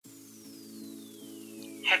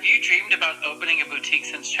Have you dreamed about opening a boutique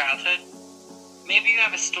since childhood? Maybe you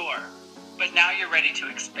have a store, but now you're ready to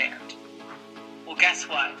expand. Well, guess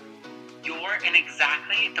what? You're in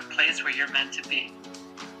exactly the place where you're meant to be.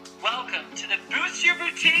 Welcome to the Boost Your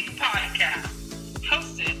Boutique podcast,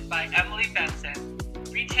 hosted by Emily Benson,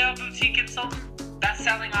 retail boutique consultant,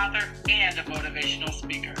 best-selling author, and a motivational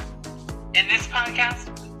speaker. In this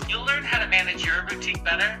podcast, you'll learn how to manage your boutique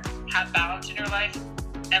better, have balance in your life,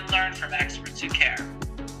 and learn from experts who care.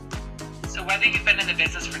 So whether you've been in the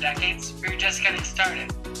business for decades or you're just getting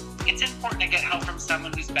started, it's important to get help from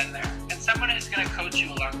someone who's been there and someone who's going to coach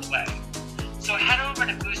you along the way. So head over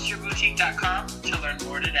to boostyourboutique.com to learn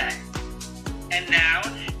more today. And now,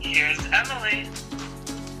 here's Emily.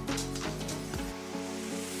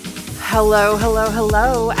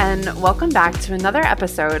 Hello, and welcome back to another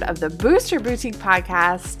episode of the Boost Your Boutique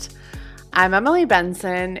podcast. I'm Emily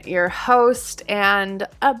Benson, your host and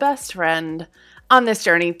a best friend on this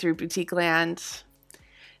journey through boutique land.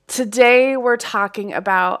 Today, we're talking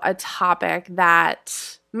about a topic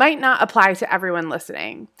that might not apply to everyone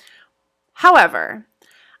listening. However,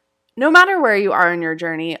 no matter where you are in your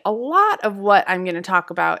journey, a lot of what I'm going to talk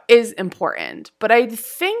about is important. But I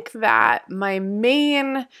think that my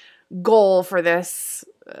main goal for this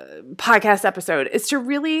podcast episode is to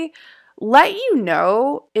really let you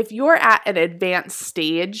know if you're at an advanced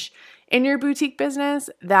stage in your boutique business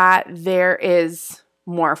that there is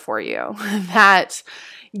more for you, that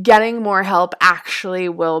getting more help actually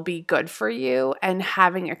will be good for you and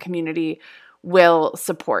having a community will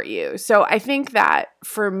support you. So I think that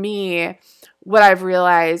for me, what I've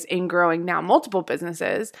realized in growing now multiple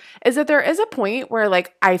businesses is that there is a point where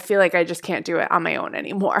I feel like I just can't do it on my own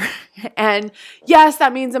anymore. And yes,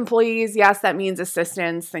 that means employees. Yes, that means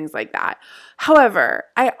assistants, things like that. However,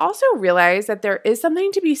 I also realize that there is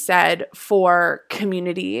something to be said for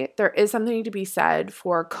community. There is something to be said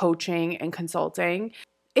for coaching and consulting.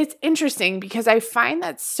 It's interesting because I find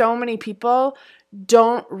that so many people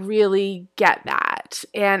don't really get that.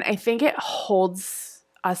 And I think it holds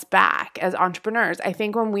us back as entrepreneurs. I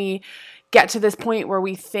think when we get to this point where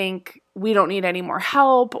we think we don't need any more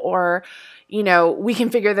help or, we can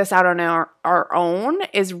figure this out on our own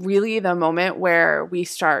is really the moment where we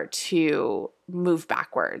start to move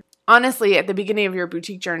backward. Honestly, at the beginning of your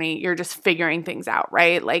boutique journey, you're just figuring things out,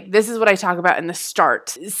 right? This is what I talk about in the Start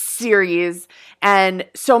series. And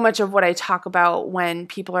so much of what I talk about when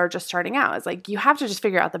people are just starting out is you have to just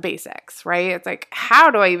figure out the basics, right? It's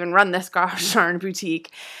how do I even run this gosh darn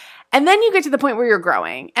boutique? And then you get to the point where you're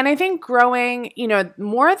growing. And I think growing, the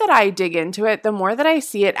more that I dig into it, the more that I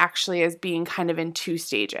see it actually as being kind of in two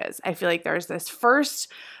stages. I feel like there's this first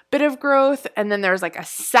bit of growth, and then there's a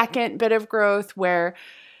second bit of growth where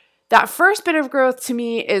that first bit of growth to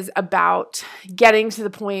me is about getting to the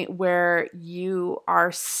point where you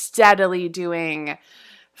are steadily doing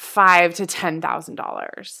 $5,000 to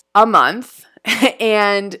 $10,000 a month,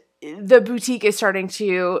 and the boutique is starting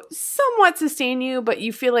to somewhat sustain you, but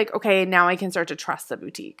you feel okay, now I can start to trust the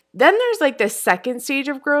boutique. Then there's this second stage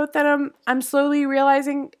of growth that I'm slowly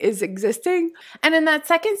realizing is existing, and in that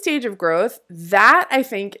second stage of growth, that I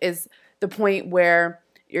think is the point where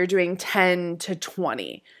you're doing 10 to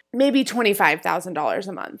 20. Maybe $25,000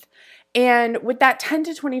 a month. And with that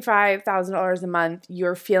 $10,000 to $25,000 a month,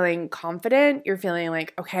 you're feeling confident. You're feeling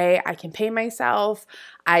okay, I can pay myself.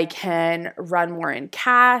 I can run more in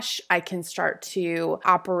cash. I can start to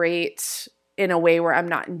operate in a way where I'm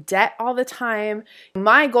not in debt all the time.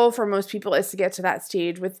 My goal for most people is to get to that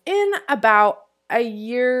stage within about a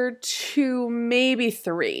year to maybe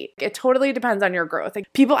 3. It totally depends on your growth.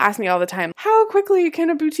 People ask me all the time, how quickly can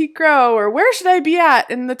a boutique grow? Or where should I be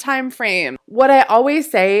at in the time frame? What I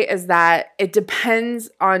always say is that it depends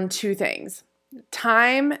on two things: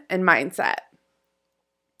 time and mindset.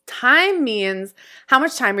 Time means how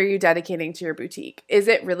much time are you dedicating to your boutique? Is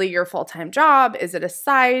it really your full-time job? Is it a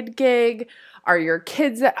side gig? Are your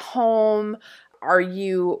kids at home? Are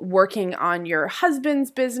you working on your husband's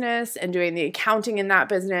business and doing the accounting in that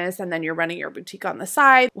business, and then you're running your boutique on the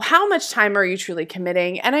side? How much time are you truly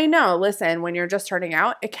committing? And I know, listen, when you're just starting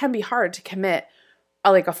out, it can be hard to commit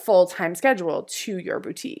a full-time schedule to your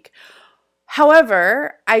boutique.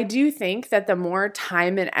 However, I do think that the more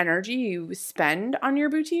time and energy you spend on your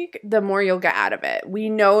boutique, the more you'll get out of it. We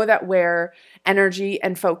know that where energy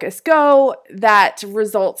and focus go, that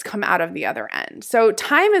results come out of the other end. So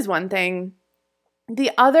time is one thing.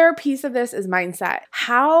 The other piece of this is mindset.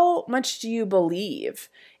 How much do you believe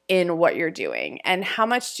in what you're doing? And how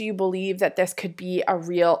much do you believe that this could be a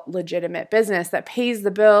real legitimate business that pays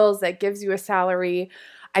the bills, that gives you a salary?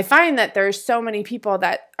 I find that there's so many people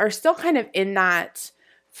that are still kind of in that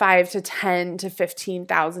 $5,000 to $10,000 to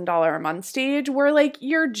 $15,000 a month stage where like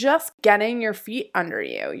you're just getting your feet under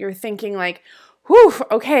you. You're thinking like, whew,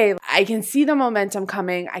 okay, I can see the momentum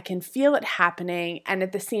coming. I can feel it happening. And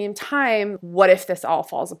at the same time, what if this all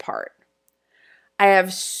falls apart? I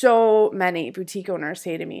have so many boutique owners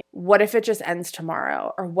say to me, what if it just ends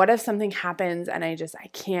tomorrow? Or what if something happens and I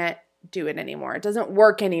can't do it anymore? It doesn't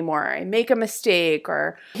work anymore. I make a mistake.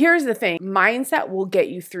 Or here's the thing, mindset will get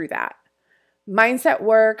you through that. Mindset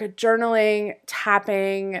work, journaling,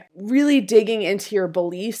 tapping, really digging into your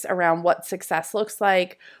beliefs around what success looks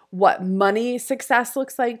like, what money success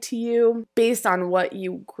looks like to you, based on what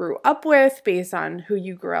you grew up with, based on who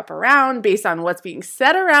you grew up around, based on what's being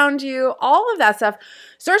said around you, all of that stuff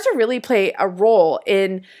starts to really play a role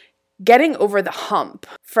in getting over the hump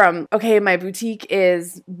from, okay, my boutique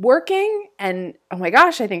is working and oh my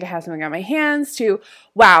gosh, I think I have something on my hands, to,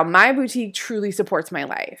 wow, my boutique truly supports my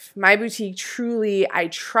life. My boutique truly, I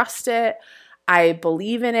trust it. I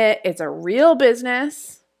believe in it. It's a real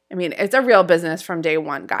business. I mean, it's a real business from day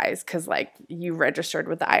one, guys, because like you registered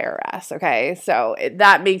with the IRS, okay? So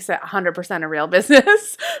that makes it 100% a real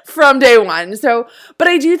business from day one. So, but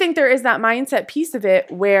I do think there is that mindset piece of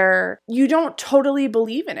it where you don't totally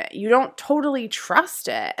believe in it. You don't totally trust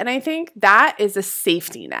it. And I think that is a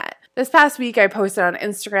safety net. This past week, I posted on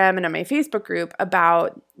Instagram and on my Facebook group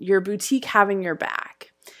about your boutique having your back.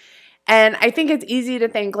 And I think it's easy to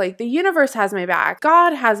think like the universe has my back,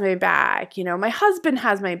 God has my back, my husband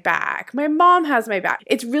has my back, my mom has my back.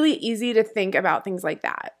 It's really easy to think about things like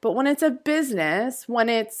that. But when it's a business, when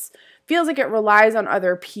it feels like it relies on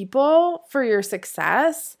other people for your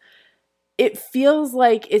success, it feels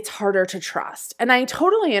like it's harder to trust. And I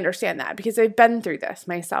totally understand that because I've been through this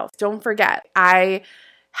myself. Don't forget, I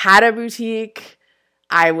had a boutique.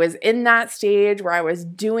 I was in that stage where I was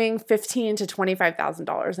doing $15,000 to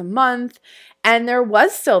 $25,000 a month. And there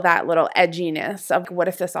was still that little edginess of what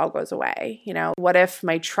if this all goes away? What if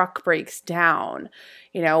my truck breaks down?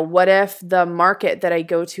 What if the market that I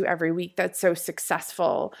go to every week that's so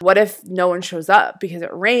successful, what if no one shows up because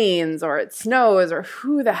it rains or it snows or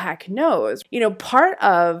who the heck knows? Part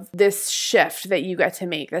of this shift that you get to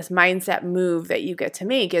make, this mindset move that you get to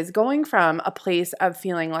make is going from a place of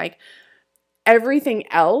feeling like, everything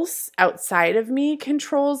else outside of me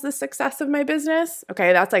controls the success of my business.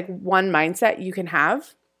 Okay, that's like one mindset you can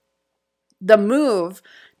have. The move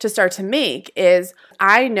to start to make is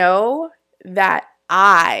I know that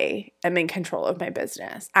I am in control of my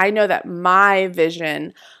business. I know that my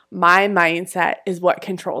vision, my mindset is what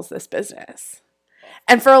controls this business.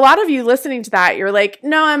 And for a lot of you listening to that, you're like,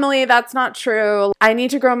 no, Emily, that's not true. I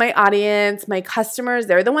need to grow my audience, my customers.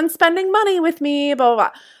 They're the ones spending money with me, blah, blah,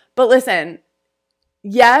 blah. But listen,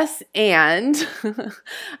 yes, and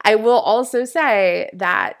I will also say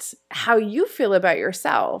that how you feel about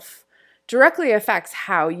yourself directly affects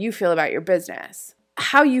how you feel about your business.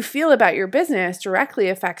 How you feel about your business directly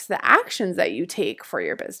affects the actions that you take for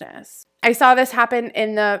your business. I saw this happen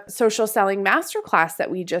in the social selling masterclass that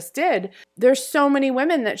we just did. There's so many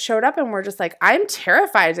women that showed up and were just like, I'm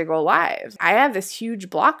terrified to go live. I have this huge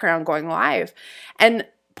block around going live. And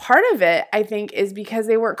part of it, I think, is because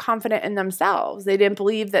they weren't confident in themselves. They didn't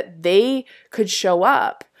believe that they could show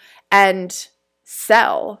up and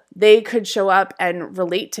sell. They could show up and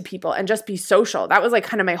relate to people and just be social. That was like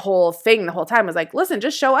kind of my whole thing the whole time was like, listen,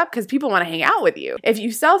 just show up because people want to hang out with you. If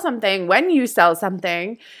you sell something, when you sell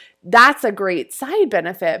something, that's a great side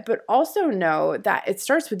benefit, but also know that it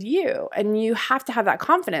starts with you and you have to have that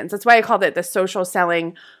confidence. That's why I called it the social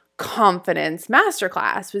selling confidence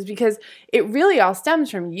masterclass, was because it really all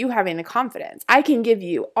stems from you having the confidence. I can give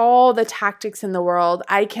you all the tactics in the world.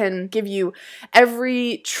 I can give you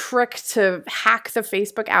every trick to hack the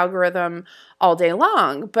Facebook algorithm all day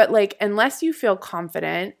long. But like, unless you feel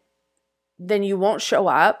confident, then you won't show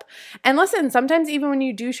up. And listen, sometimes even when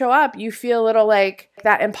you do show up, you feel a little like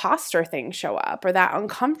that imposter thing show up or that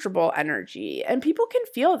uncomfortable energy. And people can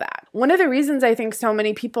feel that. One of the reasons I think so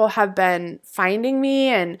many people have been finding me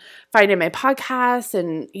and finding my podcast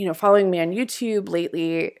and, following me on YouTube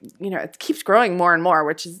lately, it keeps growing more and more,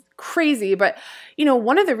 which is crazy. But,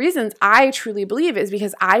 one of the reasons I truly believe is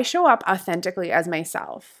because I show up authentically as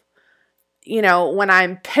myself. When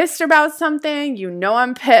I'm pissed about something,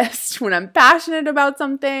 I'm pissed. When I'm passionate about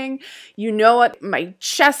something, what my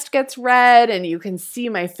chest gets red and you can see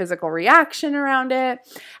my physical reaction around it.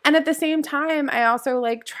 And at the same time, I also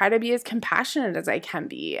try to be as compassionate as I can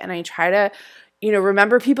be. And I try to,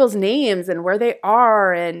 remember people's names and where they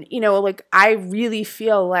are. And, like I really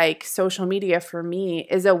feel like social media for me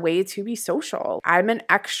is a way to be social. I'm an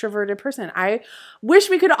extroverted person. I wish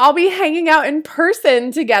we could all be hanging out in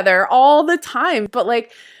person together all the time, but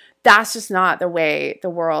like that's just not the way the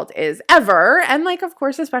world is ever. And like, of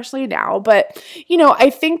course, especially now. But,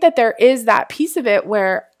 I think that there is that piece of it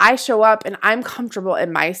where I show up and I'm comfortable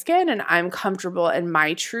in my skin and I'm comfortable in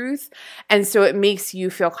my truth. And so it makes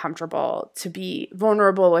you feel comfortable to be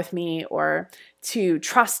vulnerable with me or to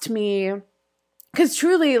trust me. Because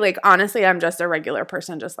truly, like, honestly, I'm just a regular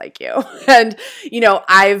person just like you. And,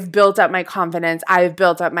 I've built up my confidence. I've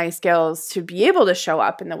built up my skills to be able to show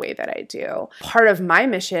up in the way that I do. Part of my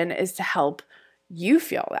mission is to help you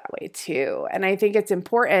feel that way too. And I think it's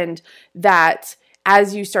important that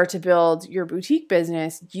as you start to build your boutique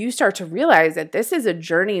business, you start to realize that this is a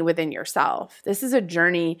journey within yourself. This is a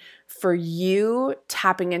journey for you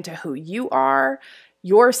tapping into who you are,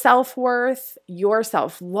 your self-worth, your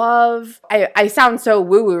self-love. I sound so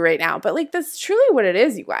woo-woo right now, but like that's truly what it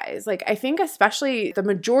is, you guys. Like I think especially the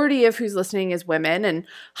majority of who's listening is women, and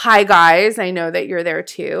hi guys, I know that you're there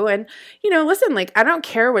too. And listen, like I don't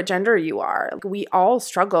care what gender you are. Like, we all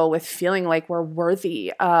struggle with feeling like we're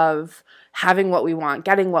worthy of having what we want,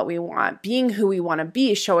 getting what we want, being who we want to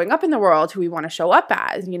be, showing up in the world who we want to show up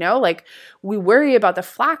as, like we worry about the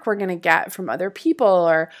flack we're going to get from other people,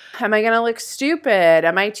 or am I going to look stupid?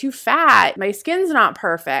 Am I too fat? My skin's not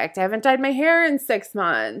perfect. I haven't dyed my hair in 6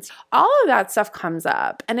 months. All of that stuff comes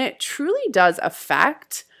up, and it truly does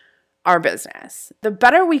affect our business. The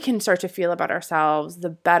better we can start to feel about ourselves, the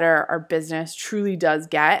better our business truly does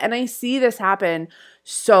get. And I see this happen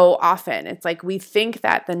so often. It's like we think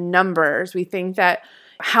that the numbers, we think that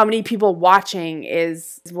how many people watching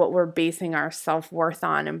is what we're basing our self-worth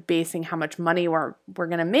on and basing how much money we're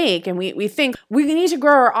going to make. And we think we need to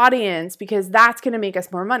grow our audience because that's going to make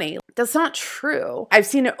us more money. That's not true. I've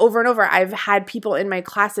seen it over and over. I've had people in my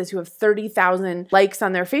classes who have 30,000 likes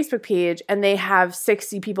on their Facebook page and they have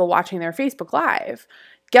 60 people watching their Facebook Live.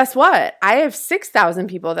 Guess what? I have 6,000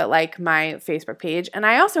 people that like my Facebook page, and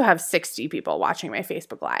I also have 60 people watching my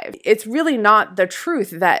Facebook Live. It's really not the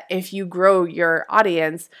truth that if you grow your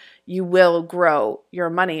audience, you will grow your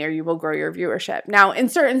money or you will grow your viewership. Now, in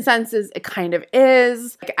certain senses, it kind of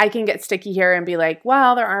is. Like, I can get sticky here and be like,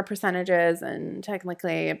 well, there are percentages and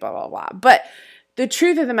technically blah, blah, blah. But the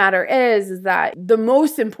truth of the matter is that the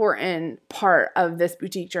most important part of this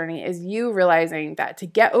boutique journey is you realizing that to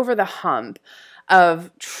get over the hump of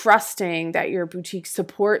trusting that your boutique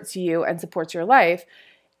supports you and supports your life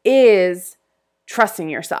is trusting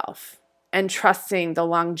yourself and trusting the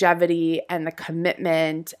longevity and the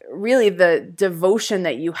commitment, really the devotion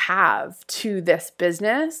that you have to this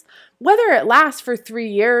business, whether it lasts for 3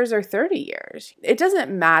 years or 30 years. It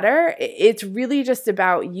doesn't matter. It's really just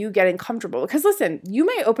about you getting comfortable. Because listen, you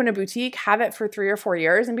may open a boutique, have it for 3 or 4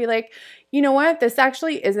 years and be like, you know what, this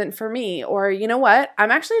actually isn't for me. Or you know what,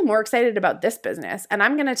 I'm actually more excited about this business and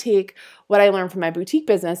I'm going to take what I learned from my boutique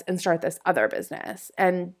business and start this other business.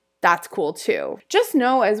 And that's cool too. Just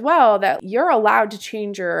know as well that you're allowed to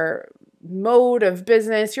change your mode of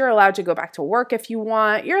business. You're allowed to go back to work if you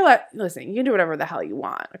want. Listen, you can do whatever the hell you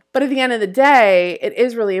want. But at the end of the day, it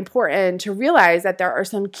is really important to realize that there are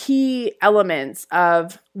some key elements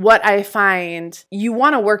of what I find you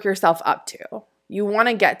want to work yourself up to. You want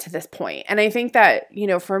to get to this point. And I think that,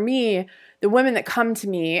 for me, the women that come to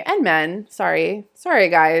me, and men, sorry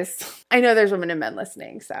guys. I know there's women and men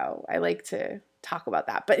listening, so I like to talk about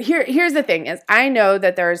that. But here's the thing is I know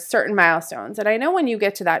that there's certain milestones, and I know when you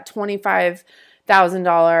get to that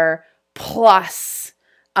 $25,000 plus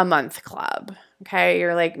a month club, okay,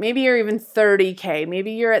 you're like, maybe you're even 30K,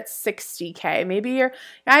 maybe you're at 60K,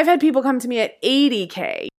 I've had people come to me at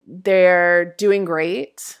 80K. They're doing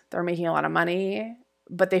great. They're making a lot of money,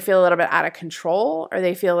 but they feel a little bit out of control, or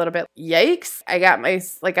they feel a little bit, yikes,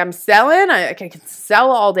 I'm selling, I can sell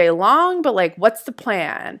all day long, but like, what's the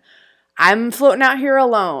plan? I'm floating out here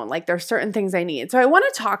alone. Like, there's certain things I need. So I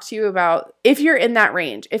want to talk to you about if you're in that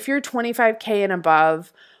range, if you're 25K and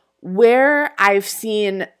above, where I've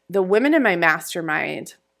seen the women in my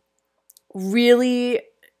mastermind really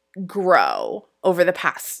grow over the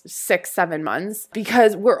past 6-7 months,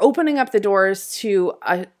 because we're opening up the doors to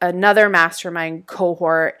another mastermind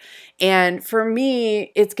cohort. And for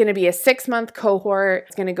me, it's going to be a 6-month cohort.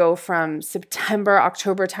 It's going to go from September,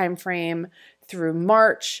 October timeframe through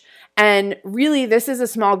March. And really, this is a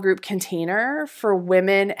small group container for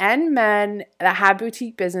women and men that have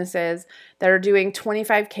boutique businesses that are doing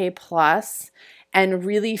 25K plus. and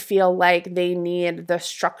really feel like they need the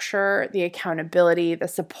structure, the accountability, the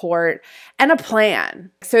support, and a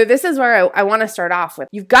plan. So this is where I want to start off with.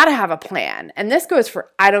 You've got to have a plan. And this goes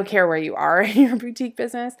for, I don't care where you are in your boutique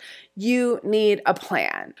business, you need a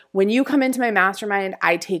plan. When you come into my mastermind,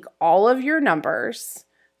 I take all of your numbers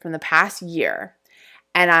from the past year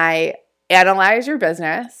and I analyze your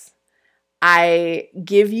business. I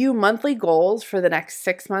give you monthly goals for the next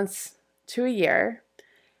 6 months to a year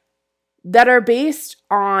that are based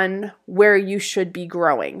on where you should be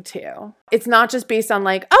growing to. It's not just based on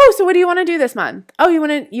like, oh, so what do you want to do this month? Oh, you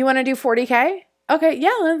want to do 40K? Okay,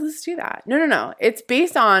 yeah, let's do that. No. It's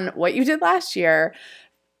based on what you did last year,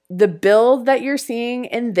 the build that you're seeing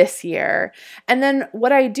in this year. And then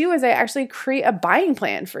what I do is I actually create a buying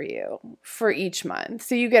plan for you for each month.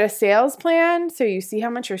 So you get a sales plan, so you see how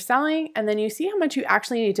much you're selling, and then you see how much you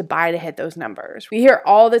actually need to buy to hit those numbers. We hear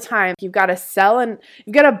all the time, you've got to sell and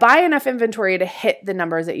you've got to buy enough inventory to hit the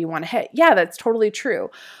numbers that you want to hit. Yeah, that's totally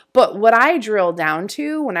true. But what I drill down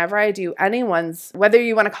to whenever I do anyone's, whether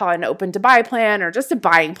you want to call it an open to buy plan or just a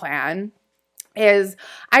buying plan, is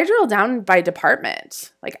I drill down by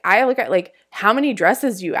department. Like I look at like how many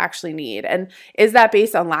dresses you actually need. And is that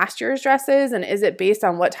based on last year's dresses? And is it based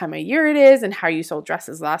on what time of year it is and how you sold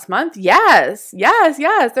dresses last month? Yes.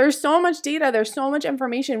 There's so much data. There's so much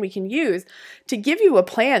information we can use to give you a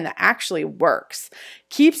plan that actually works,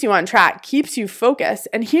 keeps you on track, keeps you focused.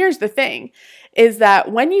 And here's the thing is that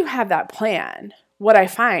when you have that plan, what I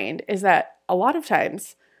find is that a lot of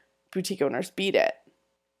times boutique owners beat it.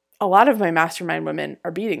 A lot of my mastermind women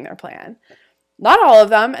are beating their plan. Not all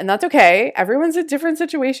of them, and that's okay. Everyone's a different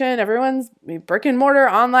situation. Everyone's brick and mortar,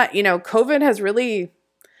 online. COVID has really,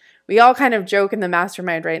 we all kind of joke in the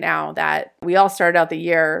mastermind right now that we all started out the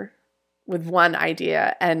year with one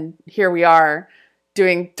idea, and here we are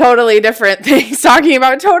doing totally different things, talking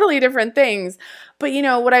about totally different things. But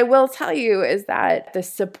what I will tell you is that the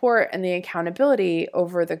support and the accountability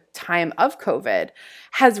over the time of COVID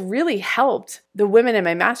has really helped the women in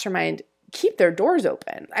my mastermind keep their doors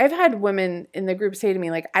open. I've had women in the group say to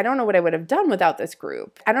me, like, I don't know what I would have done without this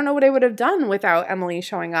group. I don't know what I would have done without Emily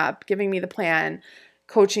showing up, giving me the plan,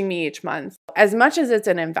 coaching me each month. As much as it's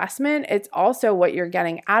an investment, it's also what you're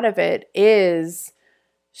getting out of it is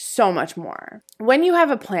so much more. When you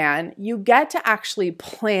have a plan, you get to actually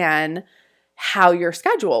plan how your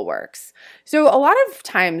schedule works. So a lot of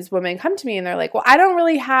times women come to me and they're like, well, I don't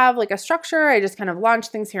really have like a structure. I just kind of launch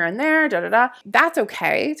things here and there, That's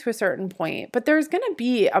okay to a certain point, but there's going to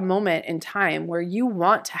be a moment in time where you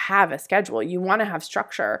want to have a schedule. You want to have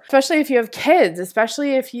structure, especially if you have kids,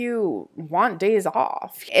 especially if you want days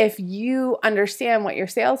off. If you understand what your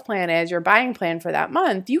sales plan is, your buying plan for that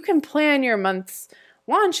month, you can plan your month's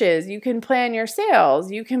launches, you can plan your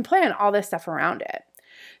sales, you can plan all this stuff around it.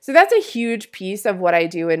 So that's a huge piece of what I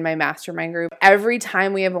do in my mastermind group. Every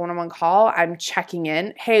time we have a one-on-one call, I'm checking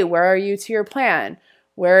in. Hey, where are you to your plan?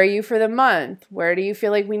 Where are you for the month? Where do you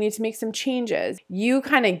feel like we need to make some changes? You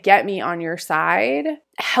kind of get me on your side,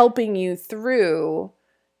 helping you through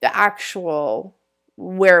the actual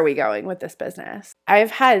where are we going with this business. I've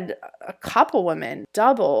had a couple women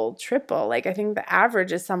double, triple. Like I think the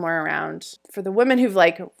average is somewhere around, for the women who've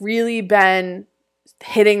like really been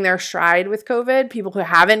hitting their stride with COVID, people who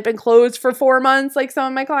haven't been closed for 4 months, like some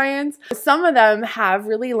of my clients, some of them have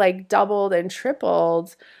really like doubled and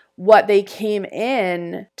tripled what they came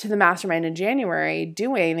in to the mastermind in January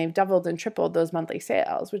doing. They've doubled and tripled those monthly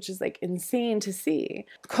sales, which is like insane to see.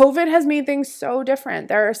 COVID has made things so different.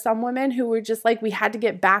 There are some women who were just like, we had to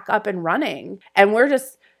get back up and running. And we're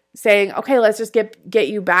just saying, okay, let's just get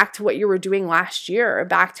you back to what you were doing last year, or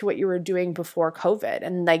back to what you were doing before COVID.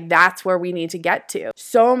 And like, that's where we need to get to.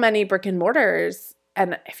 So many brick and mortars.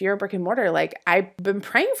 And if you're a brick and mortar, like I've been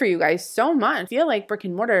praying for you guys so much. I feel like brick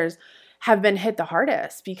and mortars have been hit the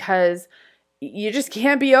hardest because you just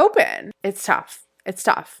can't be open. It's tough.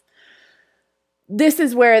 This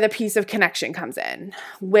is where the piece of connection comes in,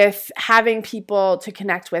 with having people to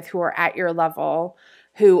connect with who are at your level,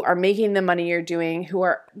 who are making the money you're doing, who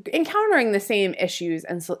are encountering the same issues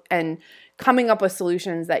and coming up with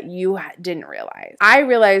solutions that you didn't realize. I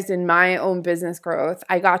realized in my own business growth,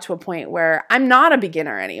 I got to a point where I'm not a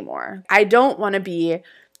beginner anymore. I don't want to be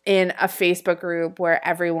in a Facebook group where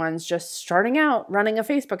everyone's just starting out running a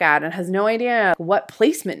Facebook ad and has no idea what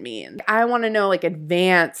placement means. I want to know like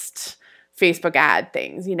advanced Facebook ad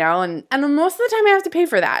things, and most of the time I have to pay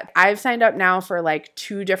for that. I've signed up now for like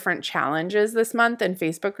 2 different challenges this month in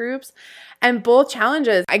Facebook groups, and both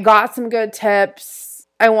challenges, I got some good tips.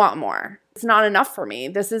 I want more. It's not enough for me.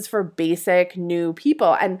 This is for basic new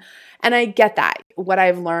people. And I get that. What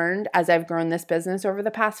I've learned as I've grown this business over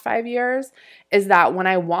the past 5 years is that when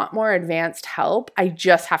I want more advanced help, I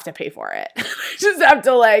just have to pay for it. I just have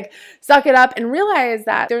to suck it up and realize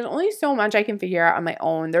that there's only so much I can figure out on my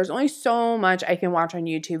own. There's only so much I can watch on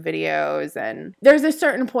YouTube videos. And there's a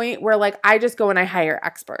certain point where I just go and I hire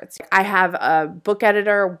experts. I have a book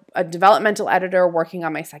editor, a developmental editor working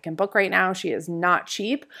on my second book right now. She is not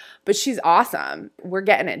cheap, but she's awesome. We're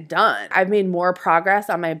getting it done. I've made more progress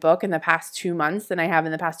on my book in the past 2 months than I have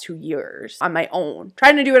in the past 2 years on my own,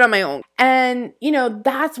 trying to do it on my own. And,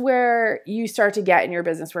 that's where you start to get in your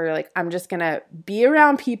business where you're like, I'm just going to be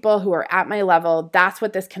around people who are at my level. That's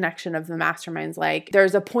what this connection of the mastermind's like.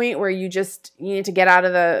 There's a point where you need to get out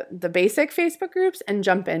of the basic Facebook groups and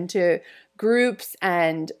jump into groups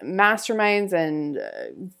and masterminds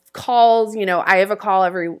and calls. I have a call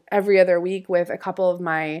every other week with a couple of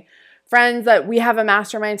my friends that we have a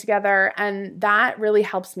mastermind together, and that really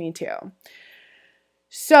helps me too.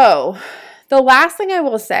 So the last thing I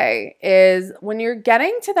will say is when you're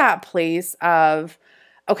getting to that place of,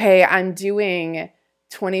 okay, I'm doing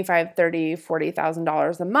 $25,000, $30,000,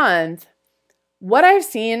 $40,000 a month, what I've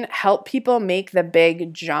seen help people make the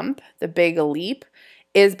big jump, the big leap,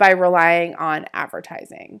 is by relying on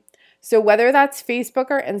advertising. So whether that's Facebook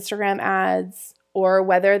or Instagram ads, or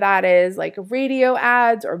whether that is radio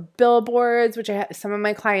ads or billboards, which some of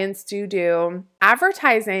my clients do,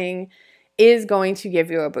 advertising is going to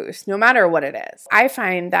give you a boost no matter what it is. I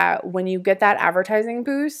find that when you get that advertising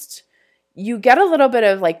boost, you get a little bit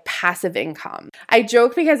of passive income. I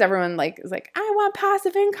joke because everyone is I want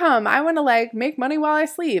passive income. I want to make money while I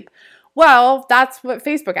sleep. Well, that's what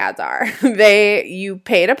Facebook ads are. You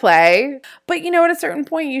pay to play, but at a certain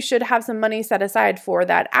point you should have some money set aside for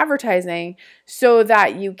that advertising so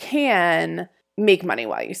that you can make money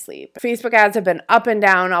while you sleep. Facebook ads have been up and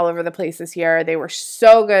down all over the place this year. They were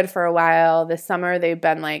so good for a while. This summer they've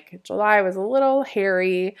been July was a little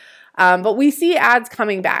hairy. But we see ads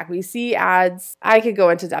coming back. We see ads. I could go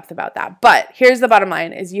into depth about that. But here's the bottom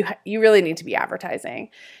line is you really need to be advertising.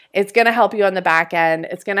 It's going to help you on the back end.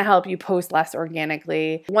 It's going to help you post less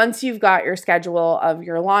organically. Once you've got your schedule of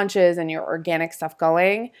your launches and your organic stuff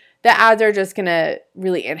going, the ads are just going to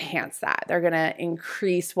really enhance that. They're going to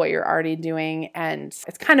increase what you're already doing, and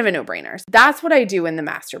it's kind of a no-brainer. So that's what I do in the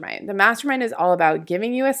mastermind. The mastermind is all about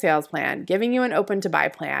giving you a sales plan, giving you an open to buy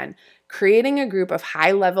plan, creating a group of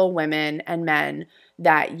high-level women and men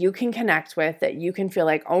that you can connect with, that you can feel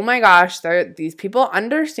like, oh my gosh, these people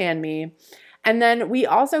understand me. And then we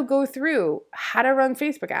also go through how to run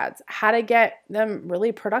Facebook ads, how to get them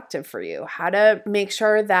really productive for you, how to make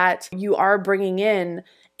sure that you are bringing in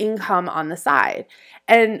income on the side.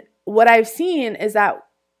 And what I've seen is that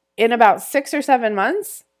in about 6 or 7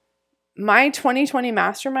 months, my 2020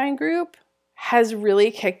 mastermind group has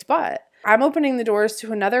really kicked butt. I'm opening the doors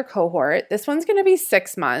to another cohort. This one's going to be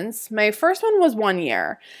 6 months. My first one was 1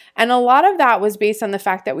 year. And a lot of that was based on the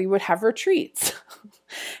fact that we would have retreats.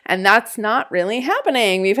 And that's not really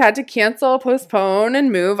happening. We've had to cancel, postpone,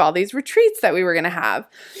 and move all these retreats that we were going to have.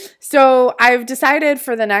 So I've decided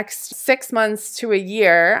for the next 6 months to a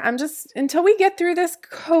year, until we get through this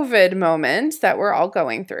COVID moment that we're all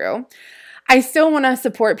going through, I still want to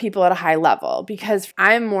support people at a high level because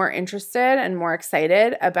I'm more interested and more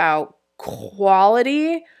excited about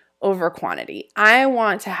quality over quantity. I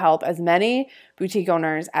want to help as many boutique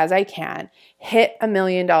owners as I can hit $1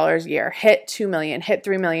 million a year, hit 2 million, hit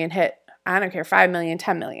 3 million, hit, I don't care, 5 million,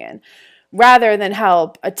 10 million, rather than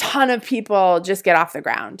help a ton of people just get off the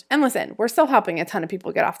ground. And listen, we're still helping a ton of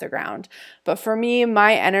people get off the ground. But for me,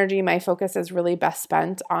 my energy, my focus is really best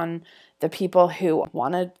spent on the people who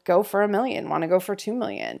want to go for 1 million, want to go for 2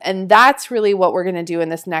 million. And that's really what we're going to do in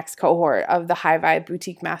this next cohort of the High Vibe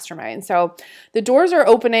Boutique Mastermind. So the doors are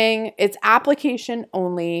opening. It's application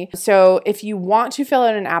only. So if you want to fill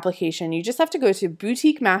out an application, you just have to go to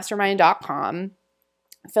boutiquemastermind.com.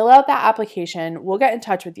 Fill out that application. We'll get in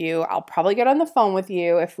touch with you. I'll probably get on the phone with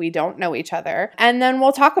you if we don't know each other, and then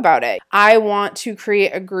we'll talk about it. I want to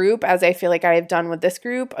create a group, as I feel like I've done with this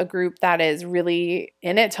group, a group that is really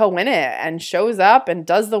in it to win it and shows up and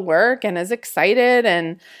does the work and is excited,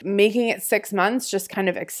 and making it 6 months just kind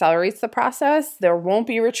of accelerates the process. There won't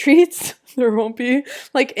be retreats. There won't be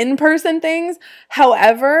in-person things.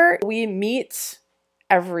 However, we meet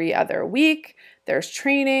every other week. There's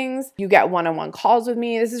trainings. You get one-on-one calls with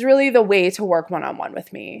me. This is really the way to work one-on-one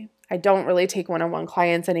with me. I don't really take one-on-one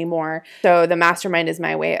clients anymore. So the mastermind is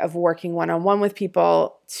my way of working one-on-one with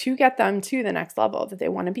people to get them to the next level that they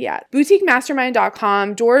want to be at.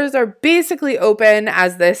 BoutiqueMastermind.com. Doors are basically open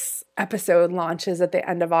as this episode launches at the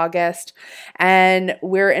end of August. And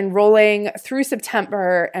we're enrolling through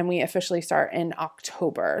September and we officially start in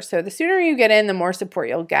October. So the sooner you get in, the more support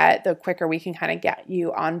you'll get, the quicker we can kind of get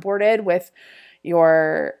you onboarded with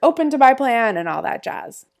your open to buy plan and all that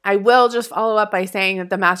jazz. I will just follow up by saying that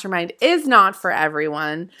the mastermind is not for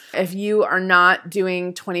everyone. If you are not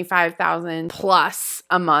doing $25,000 plus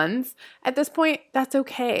a month at this point, that's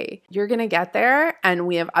okay. You're going to get there and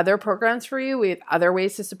we have other programs for you. We have other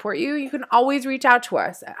ways to support you. You can always reach out to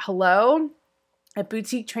us at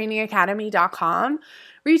hello@boutiquetrainingacademy.com.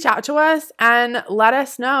 Reach out to us and let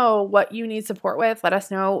us know what you need support with. Let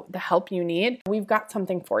us know the help you need. We've got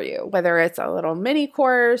something for you, whether it's a little mini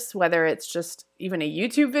course, whether it's just even a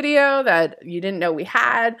YouTube video that you didn't know we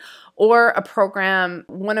had, or a program.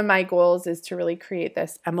 One of my goals is to really create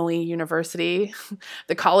this Emily University,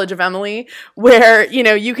 the College of Emily, where,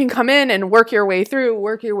 you can come in and work your way through,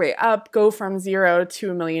 work your way up, go from $0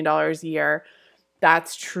 to $1 million a year.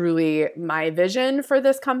 That's truly my vision for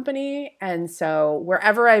this company. And so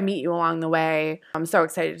wherever I meet you along the way, I'm so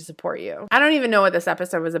excited to support you. I don't even know what this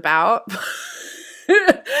episode was about.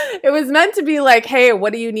 It was meant to be like, hey,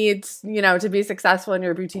 what do you need, to be successful in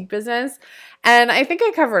your boutique business? And I think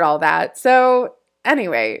I covered all that. So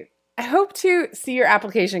anyway, I hope to see your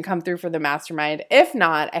application come through for the mastermind. If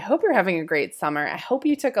not, I hope you're having a great summer. I hope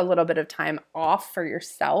you took a little bit of time off for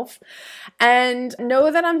yourself and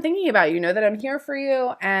know that I'm thinking about you, know that I'm here for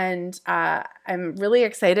you. And I'm really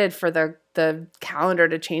excited for the calendar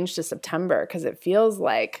to change to September because it feels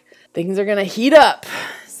like things are going to heat up.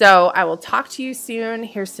 So I will talk to you soon.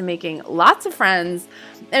 Here's to making lots of friends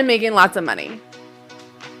and making lots of money.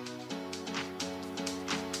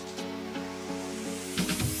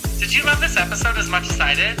 Did you love this episode as much as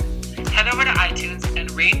I did? Head over to iTunes and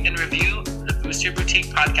rate and review the Boost Your Boutique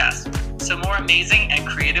podcast so more amazing and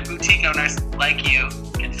creative boutique owners like you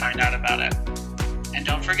can find out about it. And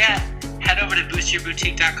don't forget, head over to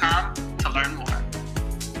boostyourboutique.com to learn more.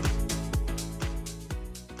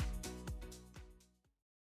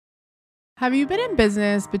 Have you been in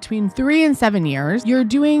business between 3 and 7 years? You're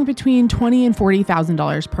doing between $20,000 and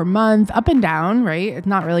 $40,000 per month, up and down, right? It's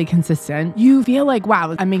not really consistent. You feel like,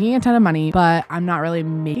 wow, I'm making a ton of money, but I'm not really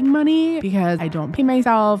making money because I don't pay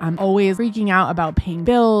myself. I'm always freaking out about paying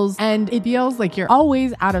bills, and it feels like you're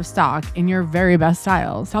always out of stock in your very best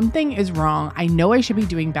styles. Something is wrong. I know I should be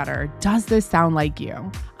doing better. Does this sound like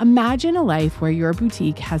you? Imagine a life where your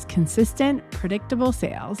boutique has consistent, predictable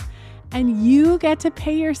sales, and you get to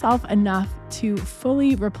pay yourself enough to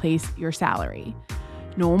fully replace your salary.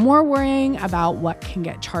 No more worrying about what can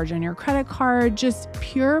get charged on your credit card, just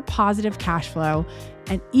pure positive cash flow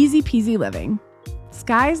and easy peasy living.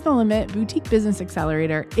 Sky's the Limit Boutique Business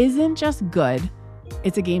Accelerator isn't just good,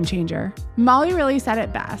 it's a game changer. Molly really said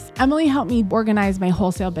it best. Emily helped me organize my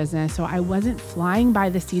wholesale business so I wasn't flying by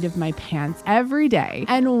the seat of my pants every day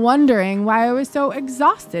and wondering why I was so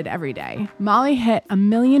exhausted every day. Molly hit $1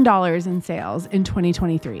 million in sales in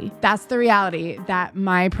 2023. That's the reality that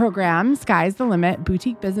my program, Sky's the Limit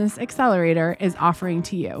Boutique Business Accelerator, is offering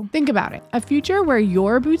to you. Think about it. A future where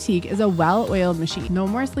your boutique is a well-oiled machine. No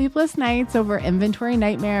more sleepless nights over inventory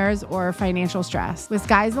nightmares or financial stress. With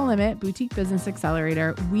Sky's the Limit Boutique Business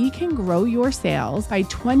Accelerator, we can grow your sales by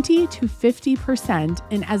 20 to 50%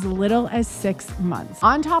 in as little as 6 months.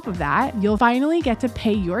 On top of that, you'll finally get to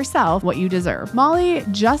pay yourself what you deserve. Molly,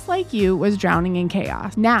 just like you, was drowning in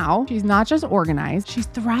chaos. Now, she's not just organized, she's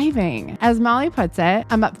thriving. As Molly puts it,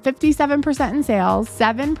 I'm up 57% in sales,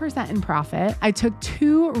 7% in profit. I took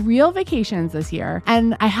 2 real vacations this year,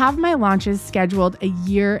 and I have my launches scheduled a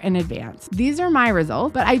year in advance. These are my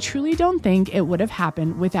results, but I truly don't think it would have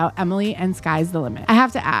happened without Emily and Sky's the Limit. I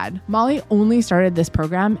have to add, Molly only started this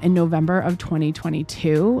program in November of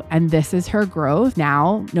 2022, and this is her growth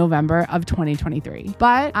now, November of 2023.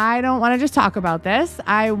 But I don't want to just talk about this.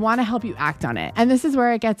 I want to help you act on it. And this is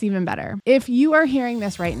where it gets even better. If you are hearing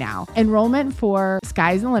this right now, enrollment for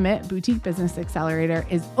Sky's the Limit Boutique Business Accelerator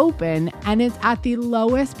is open, and it's at the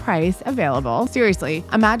lowest price available. Seriously,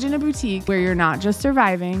 imagine a boutique where you're not just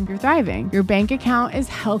surviving, you're thriving. Your bank account is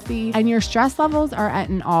healthy, and your stress levels are at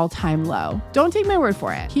an all-time low. Don't take take my word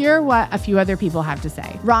for it. Hear what a few other people have to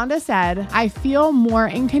say. Rhonda said, I feel more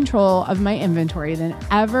in control of my inventory than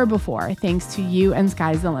ever before, thanks to you and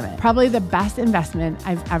Sky's the Limit. Probably the best investment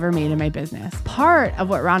I've ever made in my business. Part of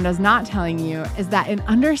what Rhonda's not telling you is that in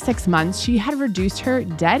under 6 months, she had reduced her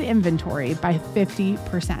dead inventory by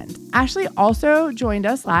 50%. Ashley also joined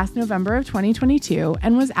us last November of 2022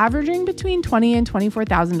 and was averaging between $20,000 and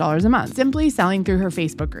 $24,000 a month, simply selling through her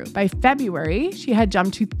Facebook group. By February, she had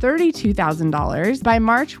jumped to $32,000. By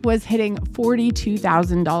March, was hitting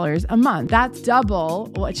 $42,000 a month. That's double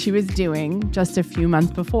what she was doing just a few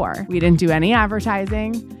months before. We didn't do any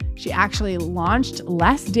advertising. She actually launched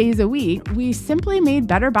less days a week. We simply made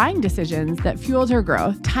better buying decisions that fueled her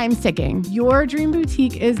growth. Time's ticking. Your dream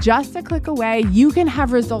boutique is just a click away. You can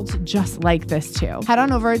have results just like this too. Head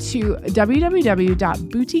on over to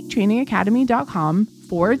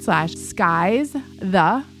www.boutiquetrainingacademy.com/Sky's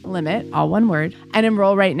the Limit, all one word, and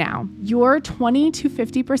enroll right now. Your 20 to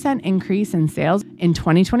 50% increase in sales in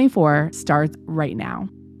 2024 starts right now.